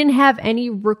guilty. They didn't have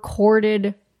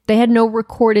they had no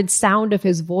recorded sound of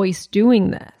his voice doing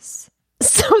this.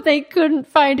 So they couldn't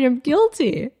find him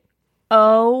guilty.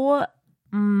 Oh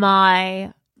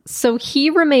my. So he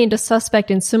remained a suspect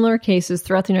in similar cases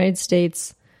throughout the United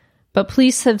States, but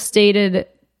police have stated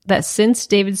that since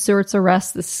David Stewart's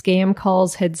arrest, the scam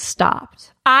calls had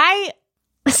stopped.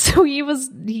 So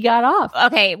he got off.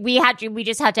 Okay, we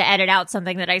just had to edit out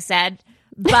something that I said,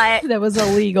 but that was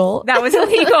illegal. That was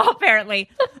illegal, apparently.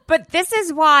 But this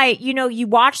is why, you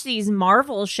watch these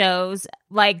Marvel shows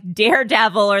like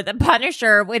Daredevil or The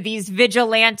Punisher with these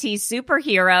vigilante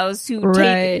superheroes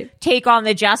who take on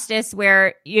the justice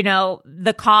where,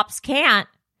 the cops can't.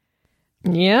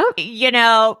 Yeah.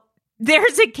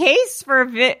 There's a case for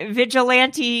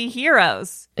vigilante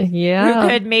heroes. Yeah. Who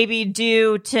could maybe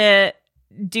do to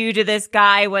this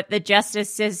guy what the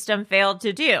justice system failed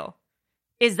to do.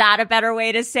 Is that a better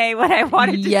way to say what I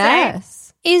wanted to say?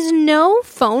 Yes. Is no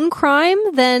phone crime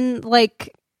then,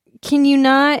 can you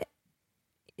not...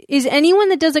 Is anyone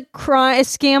that does a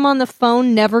scam on the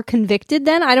phone never convicted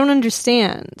then? I don't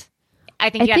understand.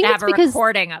 I think you have to have a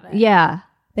recording of it. Yeah.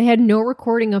 They had no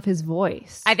recording of his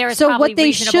voice. So what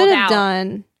they should have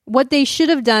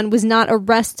done was not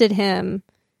arrested him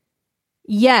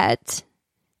yet.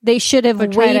 They should have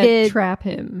waited to trap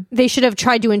him. They should have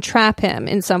tried to entrap him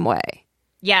in some way.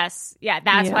 Yes. Yeah,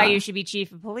 that's why you should be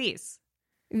chief of police.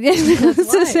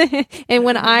 And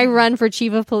when I run for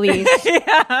chief of police,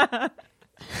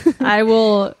 I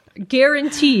will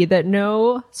guarantee that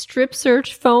no strip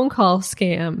search phone call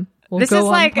scam will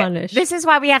go unpunished. This is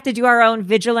why we have to do our own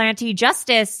vigilante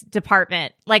justice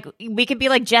department. We could be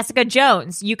like Jessica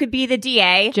Jones. You could be the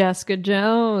DA. Jessica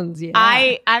Jones, yeah.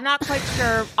 I'm not quite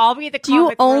sure. I'll be the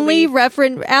comic you only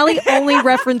relief. Allie only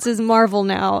references Marvel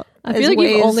now. I feel like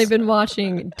you've only been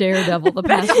watching Daredevil the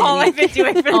past all I've been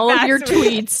doing for the all past of your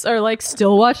week. tweets are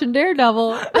still watching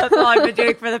Daredevil. That's all I've been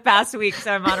doing for the past week,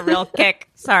 so I'm on a real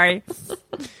kick. Sorry.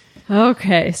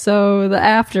 Okay, so the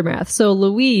aftermath. So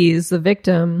Louise, the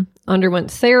victim,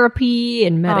 underwent therapy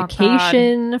and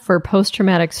medication for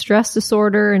post-traumatic stress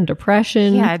disorder and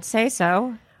depression. Yeah, I'd say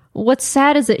so. What's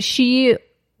sad is that she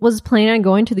was planning on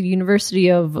going to the University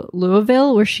of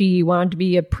Louisville, where she wanted to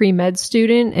be a pre-med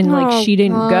student, and she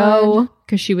didn't go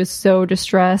because she was so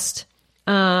distressed.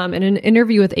 In an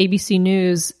interview with ABC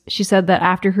News, she said that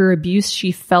after her abuse,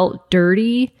 she felt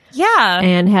dirty. Yeah.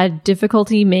 And had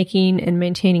difficulty making and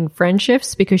maintaining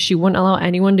friendships because she wouldn't allow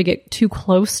anyone to get too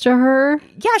close to her.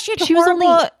 Yeah, she was only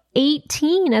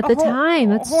 18 at the time.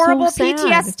 That's horrible so sad.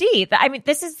 PTSD. I mean,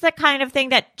 this is the kind of thing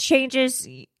that changes.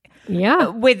 Yeah.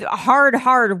 With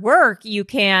hard work, you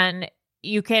can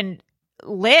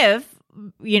live,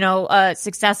 a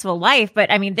successcill life.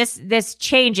 But I mean, this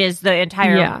changes the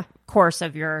entire course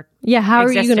of your how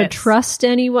existence. Are you going to trust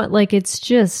anyone? It's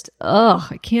just,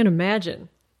 I can't imagine.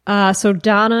 So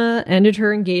Donna ended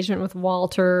her engagement with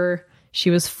Walter. She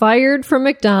was fired from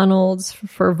McDonald's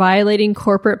for violating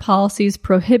corporate policies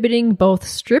prohibiting both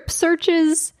strip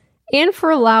searches and for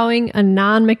allowing a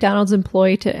non-McDonald's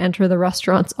employee to enter the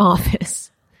restaurant's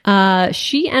office.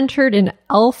 She entered an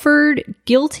Alford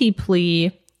guilty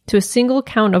plea to a single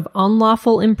count of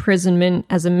unlawful imprisonment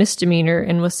as a misdemeanor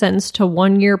and was sentenced to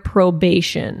 1 year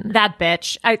probation. That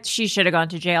bitch. She should have gone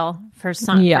to jail for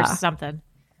something.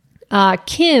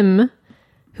 Kim,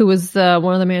 who was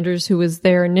one of the managers who was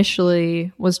there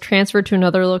initially, was transferred to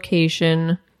another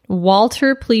location.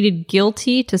 Walter pleaded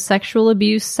guilty to sexual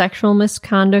abuse, sexual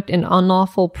misconduct, and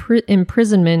unlawful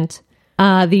imprisonment.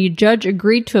 The judge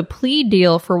agreed to a plea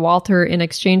deal for Walter in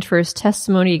exchange for his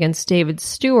testimony against David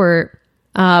Stewart.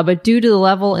 But due to the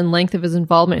level and length of his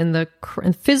involvement in the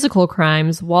physical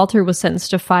crimes, Walter was sentenced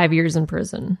to 5 years in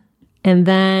prison. And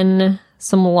then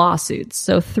some lawsuits.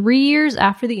 So 3 years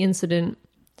after the incident,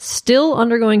 still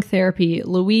undergoing therapy,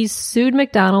 Louise sued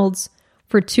McDonald's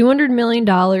for $200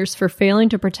 million for failing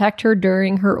to protect her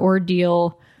during her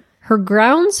ordeal. Her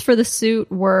grounds for the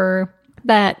suit were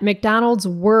that McDonald's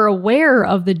were aware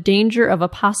of the danger of a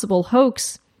possible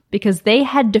hoax because they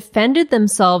had defended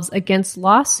themselves against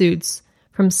lawsuits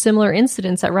from similar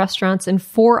incidents at restaurants in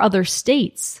 4 other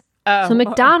states. So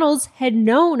McDonald's had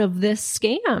known of this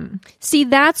scam. See,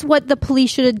 that's what the police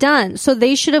should have done. So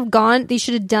they should have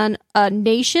done a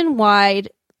nationwide,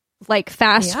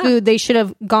 fast food. They should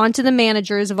have gone to the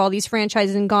managers of all these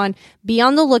franchises and gone, be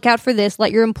on the lookout for this.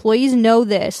 Let your employees know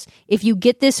this. If you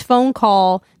get this phone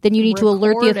call, then you need to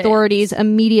alert the authorities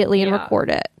immediately and record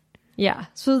it. Yeah.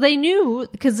 So they knew,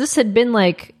 because this had been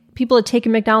people had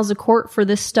taken McDonald's to court for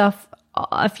this stuff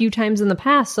a few times in the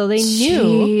past, so they knew.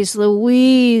 Jeez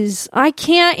Louise. I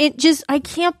can't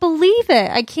believe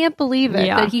it. I can't believe it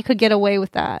that he could get away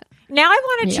with that. Now I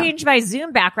want to change my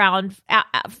Zoom background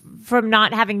from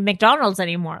not having McDonald's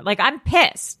anymore. Like, I'm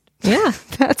pissed. Yeah,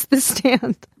 that's the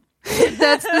stand.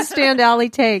 That's the stand Allie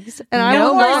takes. And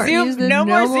no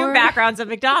more Zoom backgrounds of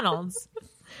McDonald's.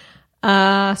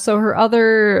 So her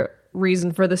other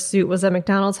reason for the suit was that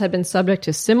McDonald's had been subject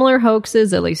to similar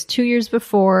hoaxes at least 2 years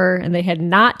before, and they had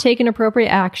not taken appropriate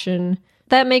action.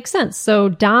 That makes sense. So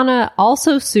Donna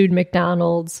also sued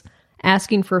McDonald's,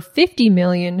 asking for $50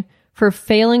 million for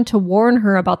failing to warn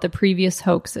her about the previous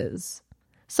hoaxes.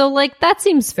 So, like, that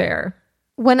seems fair.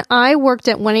 When I worked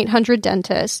at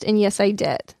 1-800-DENTIST, and yes, I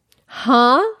did.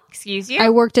 Huh? Excuse you? I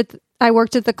worked at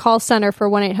the call center for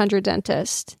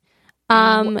 1-800-DENTIST.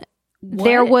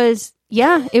 There was,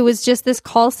 it was just this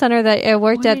call center that I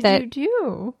worked at. That did you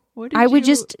do? What did I would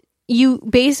just, you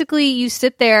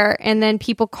sit there and then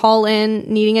people call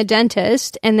in needing a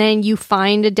dentist, and then you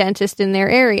find a dentist in their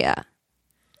area.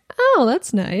 Oh,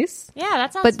 that's nice. Yeah,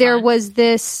 that sounds But there fun. was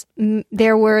this,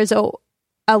 there was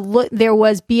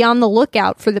be on the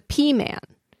lookout for the P-man.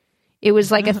 It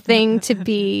was like a thing to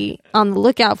be on the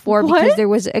lookout for because there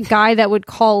was a guy that would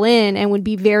call in and would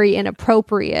be very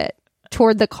inappropriate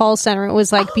toward the call center. It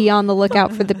was like, be on the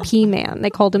lookout for the P-man. They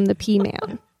called him the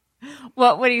P-man.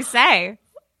 What would he say?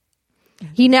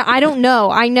 I don't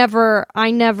know. I never.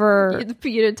 You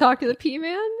didn't talk to the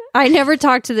P-man? I never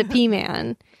talked to the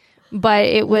P-man. But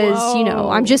it was,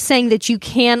 I'm just saying that you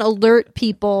can alert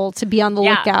people to be on the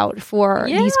lookout for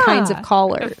these kinds of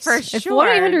callers. For sure. If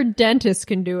 1-800-DENTIST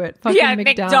can do it, fucking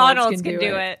McDonald's can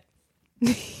do it.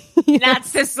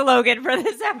 That's the slogan for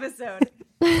this episode.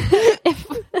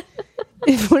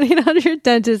 If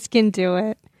 1-800-DENTIST can do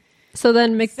it. So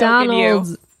then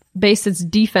McDonald's based its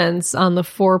defense on the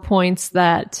 4 points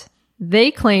that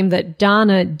they claim that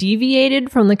Donna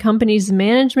deviated from the company's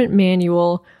management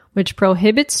manual, which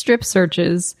prohibits strip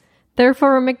searches.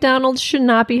 Therefore, McDonald's should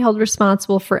not be held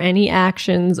responsible for any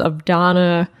actions of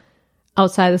Donna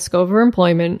outside the scope of her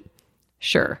employment.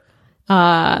 Sure.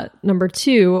 Number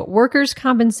 2, workers'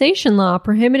 compensation law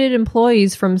prohibited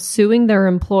employees from suing their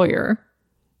employer.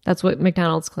 That's what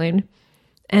McDonald's claimed.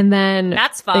 And then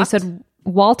they said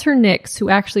Walter Nix, who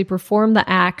actually performed the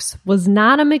acts, was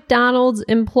not a McDonald's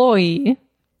employee.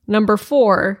 Number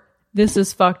 4, this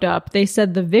is fucked up. They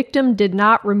said the victim did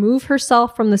not remove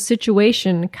herself from the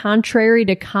situation, contrary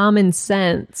to common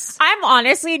sense. I'm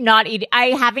honestly not eating. I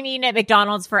haven't eaten at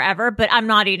McDonald's forever, but I'm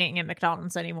not eating at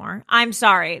McDonald's anymore. I'm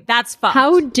sorry. That's fucked.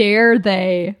 How dare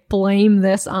they blame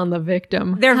this on the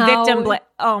victim?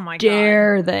 Oh my God.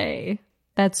 Dare they?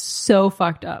 That's so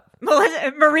fucked up.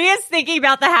 Maria's thinking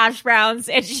about the hash browns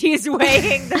and she's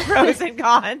weighing the pros and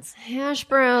cons. Hash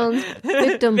browns,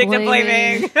 victim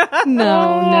blaming.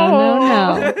 No.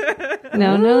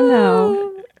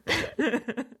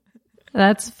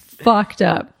 That's fucked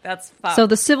up. That's fucked. So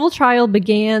the civil trial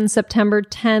began September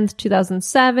 10th,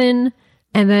 2007,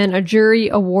 and then a jury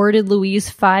awarded Louise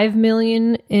 $5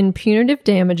 million in punitive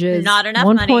damages. Not enough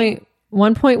money.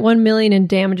 $1.1 million in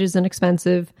damages and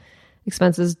expenses.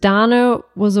 Donna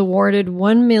was awarded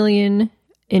 $1 million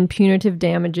in punitive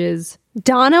damages.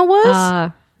 Donna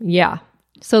was? Yeah.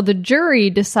 So the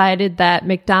jury decided that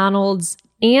McDonald's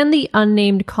and the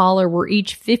unnamed caller were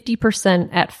each 50%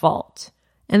 at fault.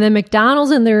 And then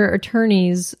McDonald's and their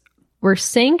attorneys were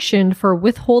sanctioned for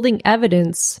withholding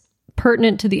evidence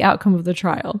pertinent to the outcome of the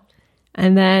trial.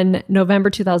 And then November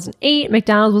 2008,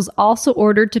 McDonald's was also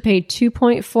ordered to pay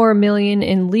 $2.4 million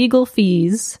in legal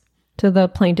fees to the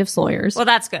plaintiff's lawyers. Well,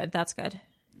 that's good. That's good.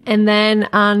 And then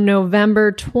on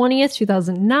November 20th,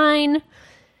 2009,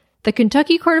 the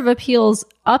Kentucky Court of Appeals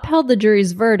upheld the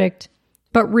jury's verdict,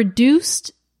 but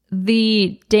reduced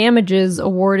the damages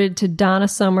awarded to Donna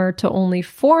Summer to only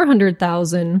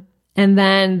 $400,000. And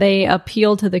then they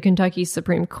appealed to the Kentucky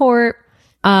Supreme Court.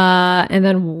 And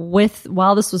then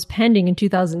while this was pending in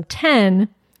 2010,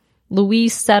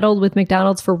 Louise settled with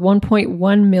McDonald's for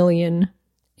 $1.1 million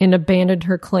and abandoned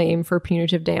her claim for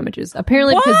punitive damages.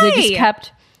 Apparently because they just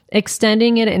kept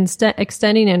extending it and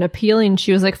extending and appealing.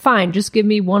 She was like, fine, just give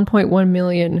me $1.1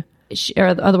 million. Or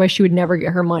otherwise she would never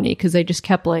get her money because they just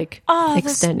kept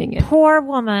extending it. Poor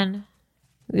woman.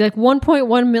 Like $1.1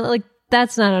 million, like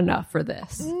that's not enough for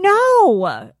this.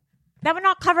 No. That would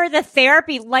not cover the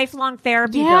lifelong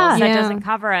therapy bills. That doesn't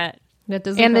cover it. That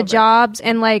doesn't and cover the jobs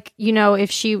and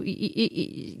if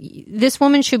this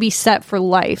woman should be set for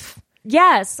life.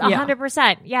 Yes,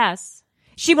 100%. Yes.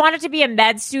 She wanted to be a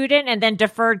med student and then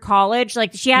deferred college.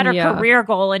 Like she had her career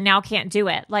goal and now can't do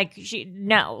it.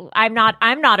 I'm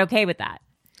not okay with that.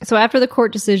 So after the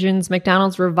court decisions,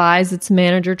 McDonald's revised its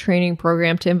manager training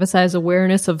program to emphasize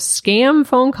awareness of scam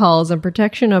phone calls and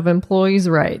protection of employees'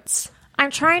 rights.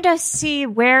 I'm trying to see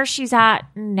where she's at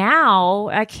now.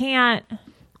 I can't.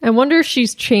 I wonder if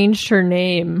she's changed her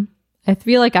name. I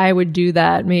feel like I would do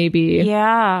that, maybe.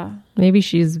 Yeah. Maybe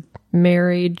she's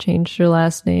married, changed her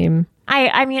last name.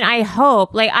 I mean, I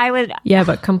hope. Like, I would. Yeah,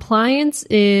 but Compliance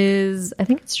is, I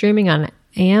think it's streaming on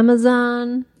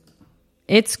Amazon.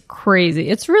 It's crazy.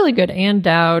 It's really good. Ann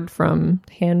Dowd from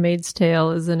Handmaid's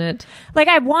Tale, isn't it? Like,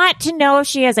 I want to know if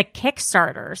she has a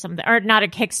Kickstarter or something. Or not a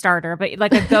Kickstarter, but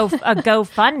like a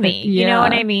GoFundMe. You know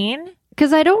what I mean?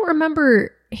 Because I don't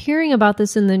remember hearing about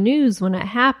this in the news when it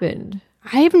happened.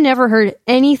 I've never heard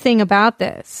anything about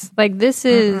this. Like, this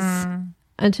is...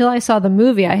 Until I saw the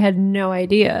movie, I had no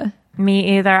idea.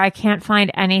 Me either. I can't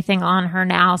find anything on her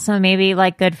now. So maybe,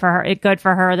 like, good for her. Good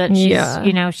for her that she's,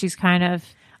 you know, she's kind of...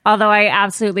 Although I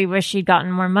absolutely wish she'd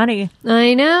gotten more money.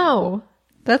 I know.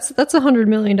 That's $100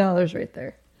 million right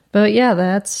there. But yeah,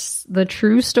 that's the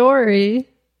true story.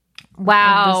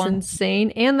 Wow. This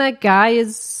insane. And that guy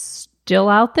is still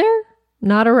out there?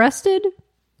 Not arrested?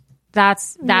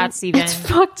 That's even... It's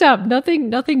fucked up.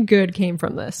 Nothing good came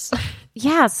from this.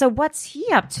 Yeah, so what's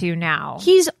he up to now?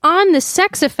 He's on the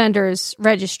sex offenders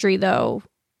registry, though.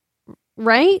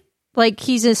 Right? Like,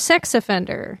 he's a sex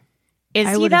offender.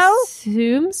 Is he, though?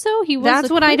 Assume so. He was. That's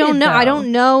what I don't know. Though. I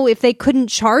don't know if they couldn't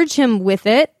charge him with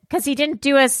it because he didn't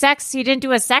do a sex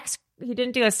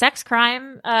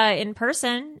crime in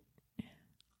person,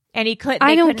 and he could.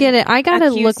 I don't get it. I gotta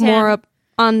look more up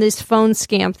on this phone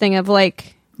scam thing of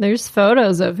like. There's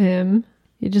photos of him.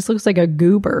 He just looks like a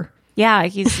goober. Yeah,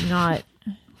 he's not.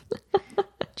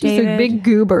 Just a big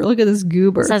goober. Look at this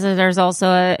goober. Says that there's also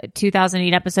a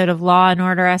 2008 episode of Law and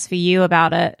Order SVU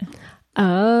about it.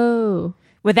 Oh.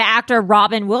 With the actor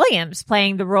Robin Williams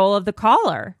playing the role of the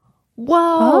caller.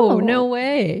 Whoa, no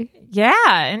way.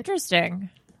 Yeah, interesting.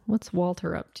 What's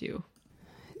Walter up to?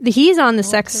 He's on the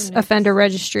sex offender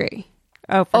registry.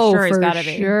 Oh, for sure he's got to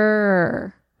be.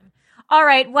 Sure. All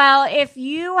right. Well, if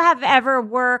you have ever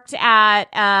worked at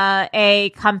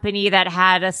a company that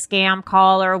had a scam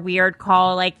call or a weird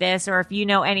call like this, or if you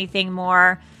know anything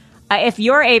more, if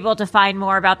you're able to find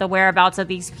more about the whereabouts of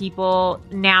these people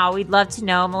now, we'd love to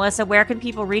know. Melissa, where can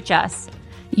people reach us?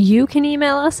 You can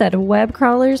email us at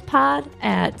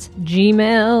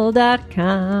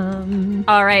webcrawlerspod@gmail.com.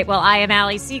 All right. Well, I am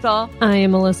Allie Siegel. I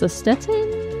am Melissa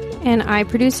Stetson. And I,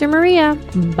 producer Maria.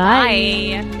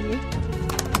 Bye.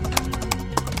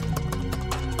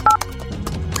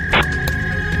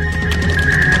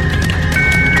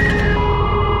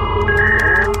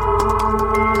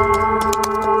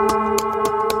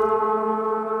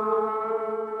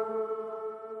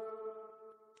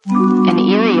 An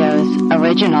Erios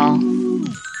original.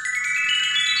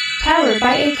 Powered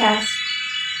by Acast.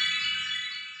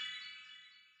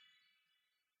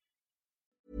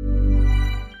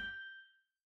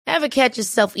 Ever catch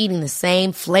yourself eating the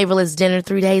same flavorless dinner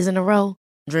 3 days in a row?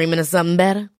 Dreaming of something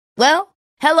better? Well,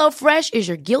 HelloFresh is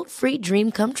your guilt-free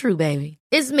dream come true, baby.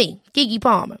 It's me, Keke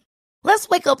Palmer. Let's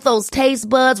wake up those taste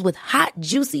buds with hot,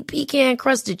 juicy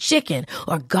pecan-crusted chicken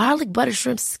or garlic butter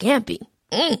shrimp scampi.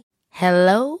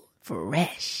 Hello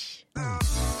Fresh.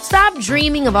 Stop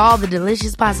dreaming of all the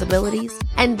delicious possibilities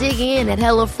and dig in at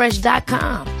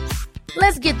HelloFresh.com.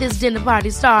 Let's get this dinner party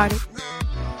started.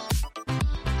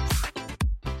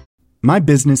 My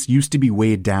business used to be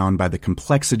weighed down by the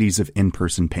complexities of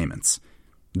in-person payments.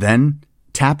 Then,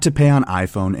 Tap to Pay on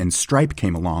iPhone and Stripe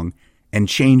came along and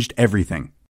changed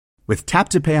everything. With Tap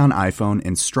to Pay on iPhone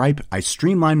and Stripe, I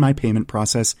streamlined my payment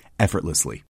process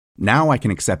effortlessly. Now I can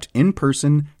accept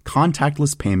in-person,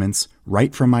 contactless payments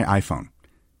right from my iPhone.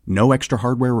 No extra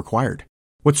hardware required.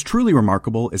 What's truly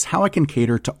remarkable is how I can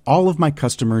cater to all of my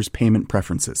customers' payment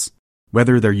preferences.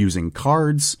 Whether they're using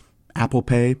cards, Apple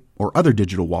Pay, or other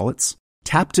digital wallets,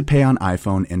 Tap to Pay on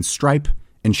iPhone and Stripe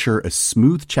ensure a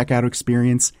smooth checkout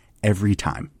experience every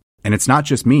time. And it's not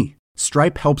just me.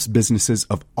 Stripe helps businesses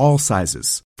of all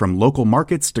sizes, from local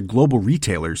markets to global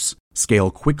retailers,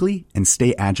 scale quickly and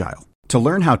stay agile. To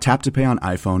learn how Tap to Pay on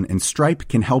iPhone and Stripe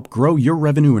can help grow your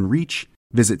revenue and reach,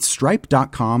 visit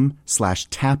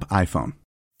stripe.com/tapiphone.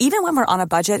 Even when we're on a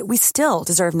budget, we still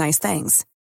deserve nice things.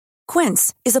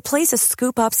 Quince is a place to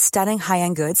scoop up stunning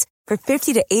high-end goods for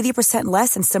 50 to 80%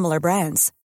 less than similar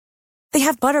brands. They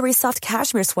have buttery soft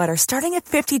cashmere sweaters starting at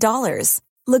 $50,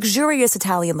 luxurious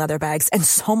Italian leather bags, and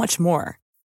so much more.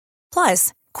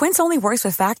 Plus, Quince only works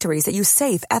with factories that use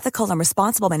safe, ethical, and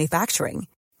responsible manufacturing.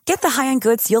 Get the high-end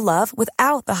goods you'll love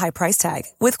without the high price tag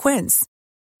with Quince.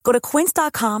 Go to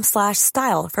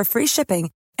quince.com/style for free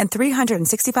shipping and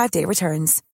 365-day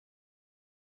returns.